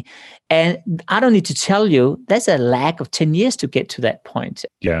 really. And I don't need to tell you, there's a lag of 10 years to get to that point.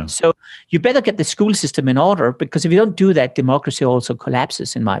 Yeah. So you better get the school system in order, because if you don't do that, democracy also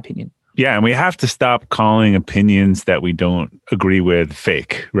collapses, in my opinion. Yeah, and we have to stop calling opinions that we don't agree with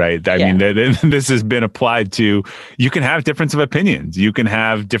fake, right? I mean, this has been applied to, you can have difference of opinions. You can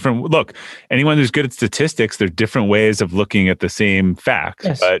have look, anyone who's good at statistics, there are different ways of looking at the same facts.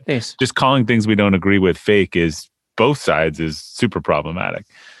 Yes, but just calling things we don't agree with fake is, both sides, is super problematic.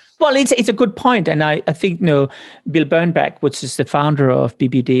 Well, it's a good point. And I think, Bill Bernbach, which is the founder of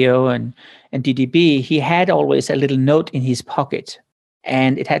BBDO and DDB, he had always a little note in his pocket,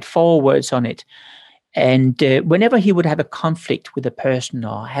 and it had 4 words on it. And whenever he would have a conflict with a person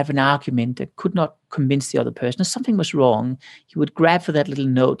or have an argument that could not convince the other person or something was wrong, he would grab for that little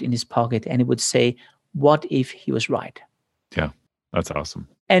note in his pocket and it would say, what if he was right? Yeah, that's awesome.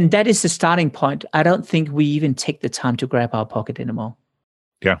 And that is the starting point. I don't think we even take the time to grab our pocket anymore.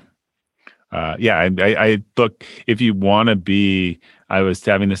 Yeah. I look, if you want to be, I was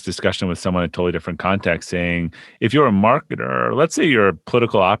having this discussion with someone in a totally different context saying, if you're a marketer, or let's say you're a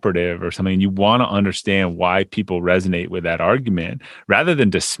political operative or something, and you want to understand why people resonate with that argument, rather than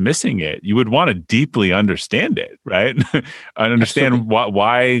dismissing it, you would want to deeply understand it, right? And understand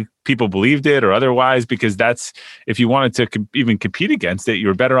why people believed it or otherwise, because that's, if you wanted to even compete against it,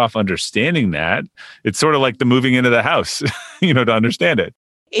 you're better off understanding that. It's sort of like the moving into the house, to understand it.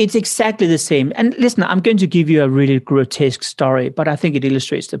 It's exactly the same. And listen, I'm going to give you a really grotesque story, but I think it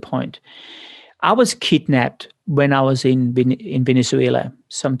illustrates the point. I was kidnapped when I was in Venezuela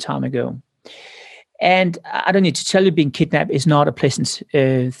some time ago. And I don't need to tell you, being kidnapped is not a pleasant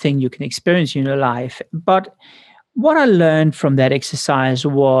thing you can experience in your life. But what I learned from that exercise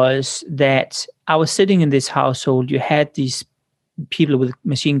was that I was sitting in this household. You had these people with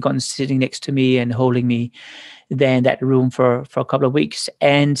machine guns sitting next to me and holding me there in that room for a couple of weeks.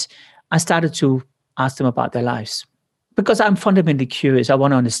 And I started to ask them about their lives because I'm fundamentally curious. I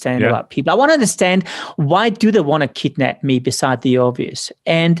want to understand about people. I want to understand, why do they want to kidnap me beside the obvious?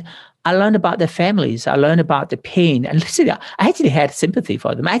 And I learned about their families. I learned about the pain. And listen, I actually had sympathy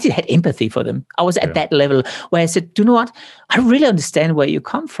for them. I actually had empathy for them. I was at that level where I said, do you know what? I really understand where you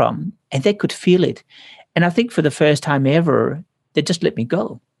come from. And they could feel it. And I think for the first time ever, they just let me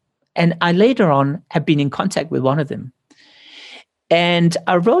go. And I later on have been in contact with one of them. And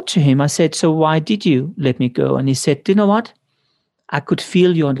I wrote to him, I said, so why did you let me go? And he said, do you know what? I could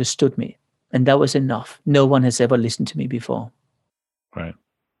feel you understood me. And that was enough. No one has ever listened to me before. Right.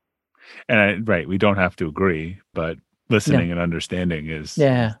 And we don't have to agree, but listening and understanding is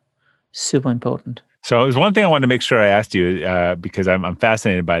super important. So there's one thing I wanted to make sure I asked you, because I'm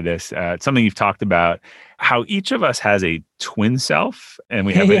fascinated by this. It's something you've talked about, how each of us has a twin self, and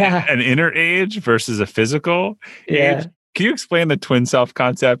we have an inner age versus a physical age. Can you explain the twin self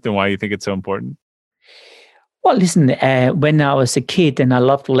concept and why you think it's so important? Well, listen, when I was a kid and I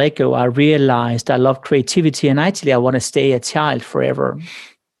loved Lego, I realized I love creativity, and actually I want to stay a child forever.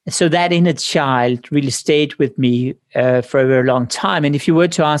 So that inner child really stayed with me for a very long time. And if you were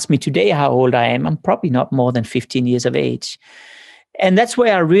to ask me today how old I am, I'm probably not more than 15 years of age. And that's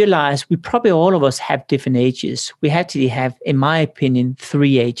where I realized we probably all of us have different ages. We actually have, in my opinion,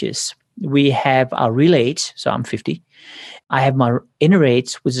 3 ages. We have our real age, so I'm 50. I have my inner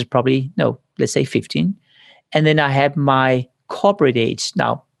age, which is probably, let's say 15. And then I have my corporate age.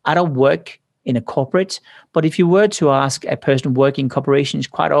 Now, I don't work in a corporate, but if you were to ask a person working in corporations,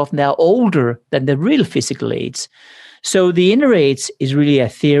 quite often they're older than the real physical age. So the inner age is really a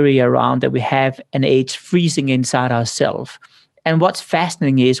theory around that we have an age freezing inside ourselves. And what's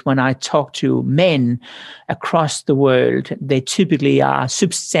fascinating is when I talk to men across the world, they typically are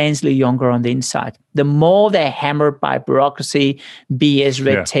substantially younger on the inside. The more they're hammered by bureaucracy, BS,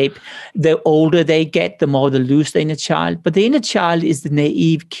 red tape, the older they get, the more they lose the inner child. But the inner child is the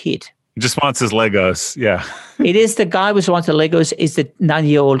naive kid. He just wants his Legos. Yeah. It is the guy who wants the Legos, is the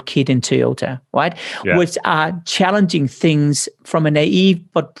 9-year-old kid in Toyota, right? Yeah. Which are challenging things from a naive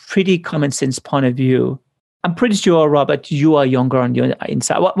but pretty common sense point of view. I'm pretty sure, Robert, you are younger on your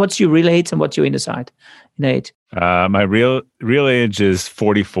inside. What's your real age and what's your inner side? My real age is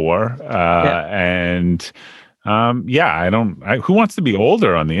 44. And who wants to be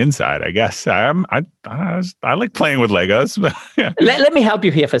older on the inside? I guess I like playing with Legos. Let me help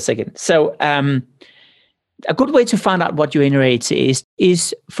you here for a second. So, a good way to find out what your inner age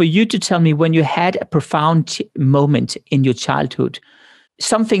is for you to tell me when you had a profound moment in your childhood,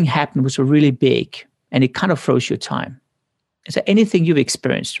 something happened was really big and it kind of froze your time. Is there anything you've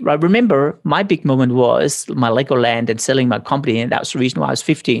experienced? Right? Remember, my big moment was my Legoland and selling my company, and that was the reason why I was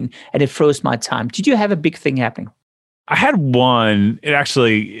 15, and it froze my time. Did you have a big thing happening? I had one. It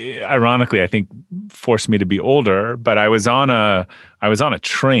actually, ironically, I think forced me to be older. But I was on a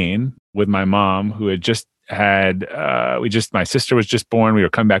train with my mom, who had just had my sister was just born. We were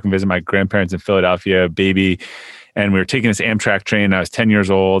coming back and visit my grandparents in Philadelphia, baby, and we were taking this Amtrak train. I was 10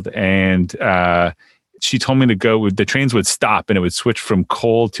 years old, and she told me to go. The trains would stop and it would switch from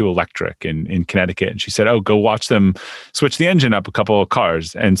coal to electric in Connecticut. And she said, "Oh, go watch them switch the engine up a couple of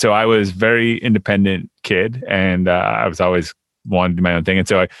cars." And so I was very independent kid, and I was always wanted to do my own thing. And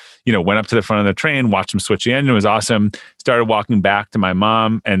so I, went up to the front of the train, watched them switch the engine. It was awesome. Started walking back to my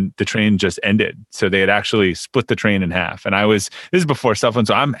mom, and the train just ended. So they had actually split the train in half. And this is before cell phone.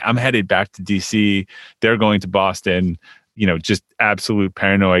 So I'm headed back to DC. They're going to Boston. Just absolute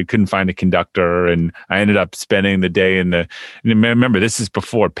paranoid, couldn't find a conductor. And I ended up spending the day remember, this is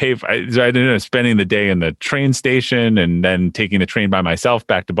before so I ended up spending the day in the train station and then taking the train by myself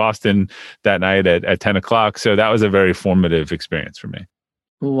back to Boston that night at 10 o'clock. So that was a very formative experience for me.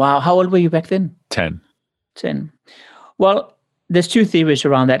 Wow. How old were you back then? 10. Well, there's 2 theories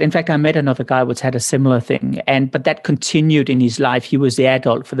around that. In fact, I met another guy which had a similar thing, but that continued in his life. He was the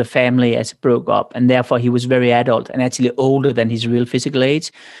adult for the family as it broke up, and therefore he was very adult and actually older than his real physical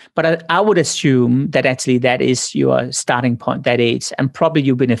age. But I would assume that actually that is your starting point, that age, and probably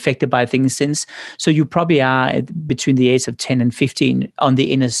you've been affected by things since. So you probably are between the age of 10 and 15 on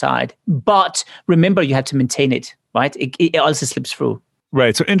the inner side. But remember, you have to maintain it, right? It also slips through.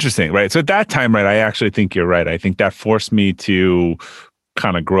 Right. So interesting. Right. So at that time, right, I actually think you're right. I think that forced me to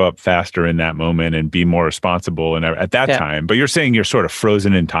kind of grow up faster in that moment and be more responsible and at that time. But you're saying you're sort of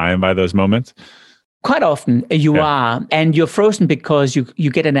frozen in time by those moments? Quite often you are, and you're frozen because you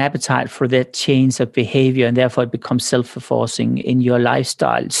get an appetite for that change of behavior, and therefore it becomes self-enforcing in your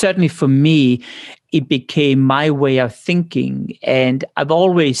lifestyle. Certainly for me, it became my way of thinking. And I've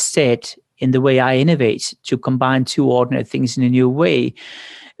always said in the way I innovate to combine two ordinary things in a new way.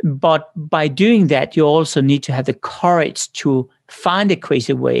 But by doing that, you also need to have the courage to find a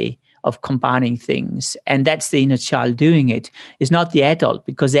crazy way of combining things. And that's the inner child doing it. It's not the adult,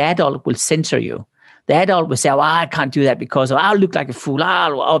 because the adult will censor you. The adult will say, well, I can't do that because I'll look like a fool,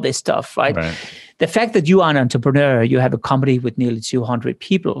 all this stuff, right? The fact that you are an entrepreneur, you have a company with nearly 200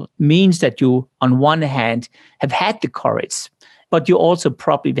 people, means that you, on one hand, have had the courage, but you also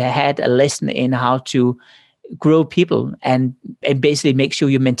probably had a lesson in how to grow people and basically make sure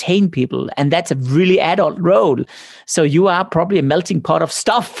you maintain people. And that's a really adult role. So you are probably a melting pot of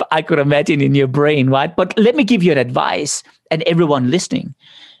stuff, I could imagine, in your brain, right? But let me give you an advice, and everyone listening.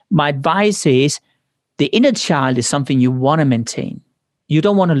 My advice is the inner child is something you want to maintain. You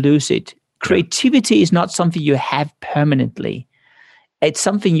don't want to lose it. Creativity is not something you have permanently. It's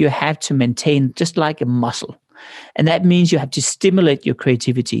something you have to maintain, just like a muscle. And that means you have to stimulate your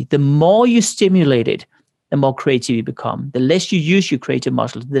creativity. The more you stimulate it, the more creative you become. The less you use your creative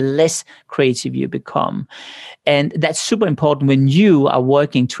muscles, the less creative you become. And that's super important when you are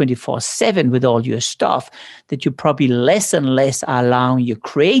working 24/7 with all your stuff, that you probably less and less are allowing your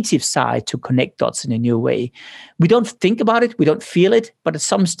creative side to connect dots in a new way. We don't think about it, we don't feel it, but at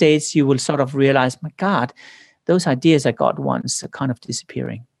some stage you will sort of realize, my God, those ideas I got once are kind of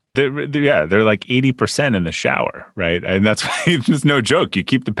disappearing. They're like 80% in the shower, right? And that's why it's no joke. You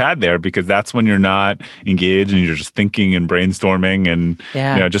keep the pad there because that's when you're not engaged and you're just thinking and brainstorming and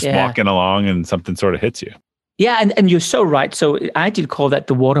walking along and something sort of hits you. Yeah, and you're so right. So I did call that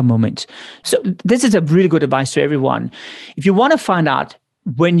the water moment. So this is a really good advice to everyone. If you want to find out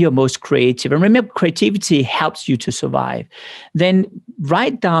when you're most creative, and remember, creativity helps you to survive, then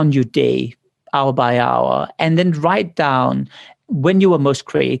write down your day hour by hour, and then write down when you were most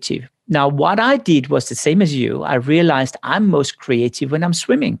creative. Now, what I did was the same as you. I realized I'm most creative when I'm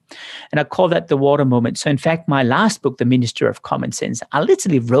swimming. And I call that the water moment. So in fact, my last book, The Minister of Common Sense, I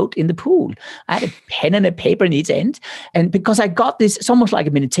literally wrote in the pool. I had a pen and a paper in each end. And because I got this, it's almost like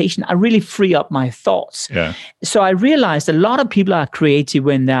a meditation, I really free up my thoughts. Yeah. So I realized a lot of people are creative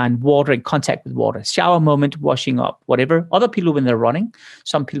when they're in water, in contact with water, shower moment, washing up, whatever. Other people when they're running,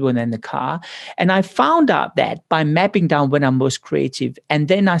 some people when they're in the car. And I found out that by mapping down when I'm most creative, and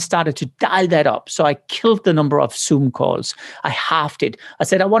then I started to dial that up. So I killed the number of Zoom calls. I halved it. I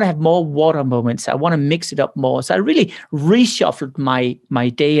said, I want to have more water moments. I want to mix it up more. So I really reshuffled my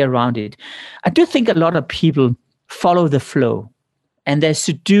day around it. I do think a lot of people follow the flow and they're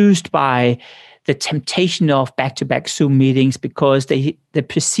seduced by the temptation of back-to-back Zoom meetings because they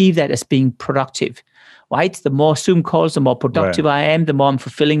perceive that as being productive. Right? The more Zoom calls, the more productive I am, the more I'm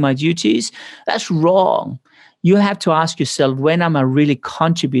fulfilling my duties. That's wrong. You have to ask yourself, when am I really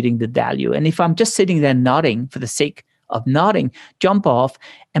contributing the value? And if I'm just sitting there nodding for the sake of nodding, jump off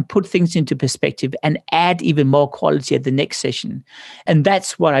and put things into perspective and add even more quality at the next session. And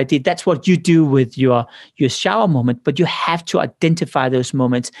that's what I did. That's what you do with your shower moment. But you have to identify those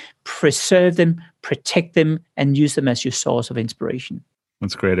moments, preserve them, protect them, and use them as your source of inspiration.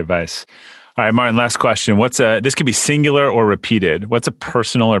 That's great advice. All right, Martin, last question. This could be singular or repeated. What's a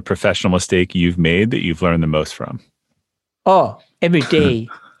personal or professional mistake you've made that you've learned the most from? Oh, every day.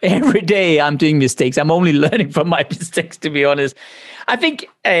 Every day I'm doing mistakes. I'm only learning from my mistakes, to be honest. I think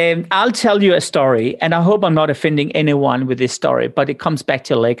I'll tell you a story, and I hope I'm not offending anyone with this story, but it comes back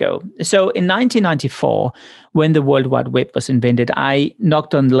to Lego. So in 1994, when the World Wide Web was invented, I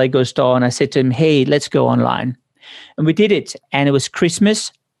knocked on Lego's door and I said to him, hey, let's go online. And we did it. And it was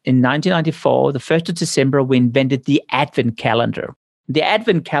Christmas. In 1994, the 1st of December, we invented the Advent calendar. The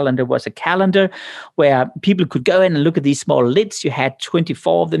Advent calendar was a calendar where people could go in and look at these small lids. You had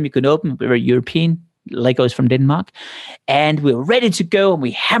 24 of them you could open. We were European. Lego's from Denmark. And we were ready to go. And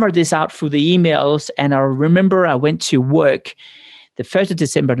we hammered this out through the emails. And I remember I went to work the 1st of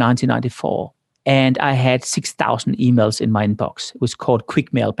December, 1994. And I had 6,000 emails in my inbox. It was called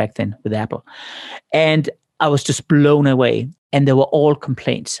Quick Mail back then with Apple. And I was just blown away. And they were all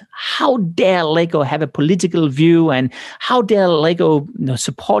complaints. How dare Lego have a political view? And how dare Lego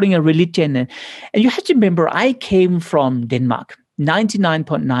supporting a religion? And you have to remember, I came from Denmark.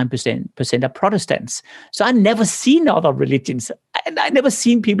 99.9% are Protestants. So I'd never seen other religions. And I'd never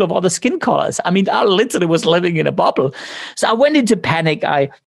seen people of other skin colors. I mean, I literally was living in a bubble. So I went into panic. I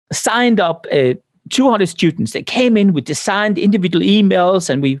signed up 200 students. They came in, we designed individual emails,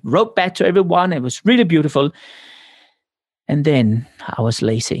 and we wrote back to everyone. It was really beautiful. And then I was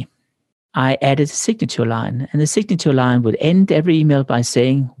lazy. I added a signature line, and the signature line would end every email by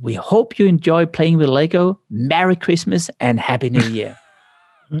saying, we hope you enjoy playing with Lego. Merry Christmas and Happy New Year.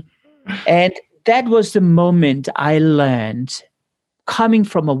 And that was the moment I learned, coming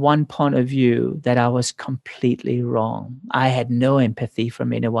from a one point of view, that I was completely wrong. I had no empathy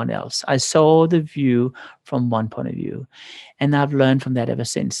from anyone else. I saw the view from one point of view. And I've learned from that ever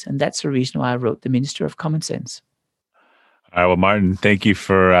since. And that's the reason why I wrote The Ministry of Common Sense. All right. Well, Martin, thank you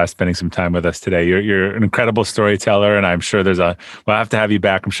for spending some time with us today. You're an incredible storyteller, and I'm sure we'll have to have you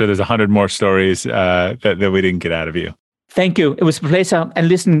back. I'm sure there's 100 more stories that we didn't get out of you. Thank you. It was a pleasure. And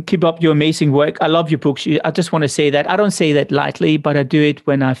listen, keep up your amazing work. I love your books. I just want to say that. I don't say that lightly, but I do it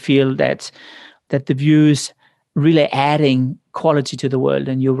when I feel that the views really adding quality to the world,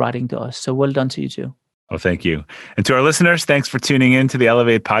 and your writing does. So well done to you too. Well, thank you. And to our listeners, thanks for tuning in to the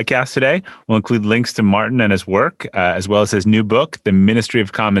Elevate podcast today. We'll include links to Martin and his work, as well as his new book, The Ministry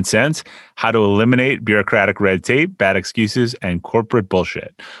of Common Sense, How to Eliminate Bureaucratic Red Tape, Bad Excuses, and Corporate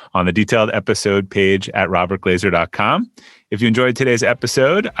Bullshit, on the detailed episode page at robertglazer.com. If you enjoyed today's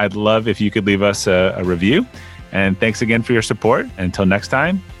episode, I'd love if you could leave us a review. And thanks again for your support. And until next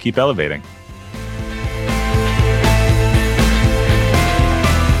time, keep elevating.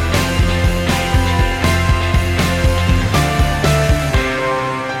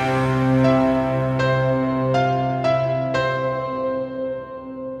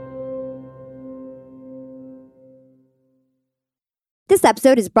 This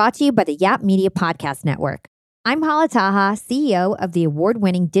episode is brought to you by the Yap Media Podcast Network. I'm Hala Taha, CEO of the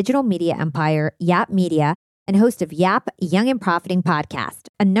award-winning digital media empire, Yap Media, and host of Yap Young and Profiting Podcast,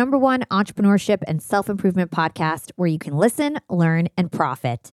 a #1 entrepreneurship and self-improvement podcast where you can listen, learn, and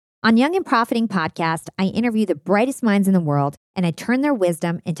profit. On Young and Profiting Podcast, I interview the brightest minds in the world, and I turn their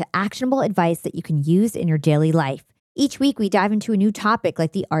wisdom into actionable advice that you can use in your daily life. Each week, we dive into a new topic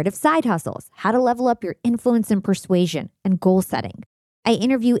like the art of side hustles, how to level up your influence and persuasion, and goal setting. I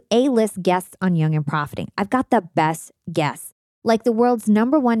interview A-list guests on Young and Profiting. I've got the best guests, like the world's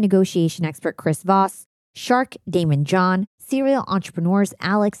 #1 negotiation expert, Chris Voss, Shark Damon John, serial entrepreneurs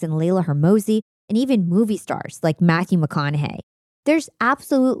Alex and Layla Hermosi, and even movie stars like Matthew McConaughey. There's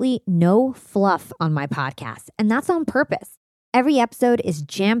absolutely no fluff on my podcast, and that's on purpose. Every episode is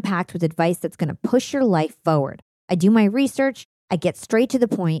jam-packed with advice that's going to push your life forward. I do my research, I get straight to the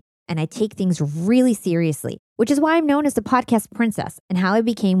point, and I take things really seriously, which is why I'm known as the podcast princess and how I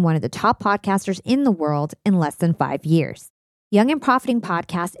became one of the top podcasters in the world in less than 5 years. Young and Profiting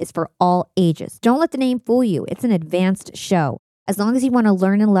Podcast is for all ages. Don't let the name fool you. It's an advanced show. As long as you want to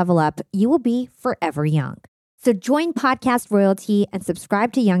learn and level up, you will be forever young. So join podcast royalty and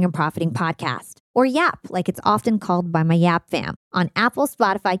subscribe to Young and Profiting Podcast, or YAP, like it's often called by my YAP fam, on Apple,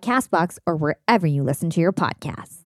 Spotify, CastBox, or wherever you listen to your podcasts.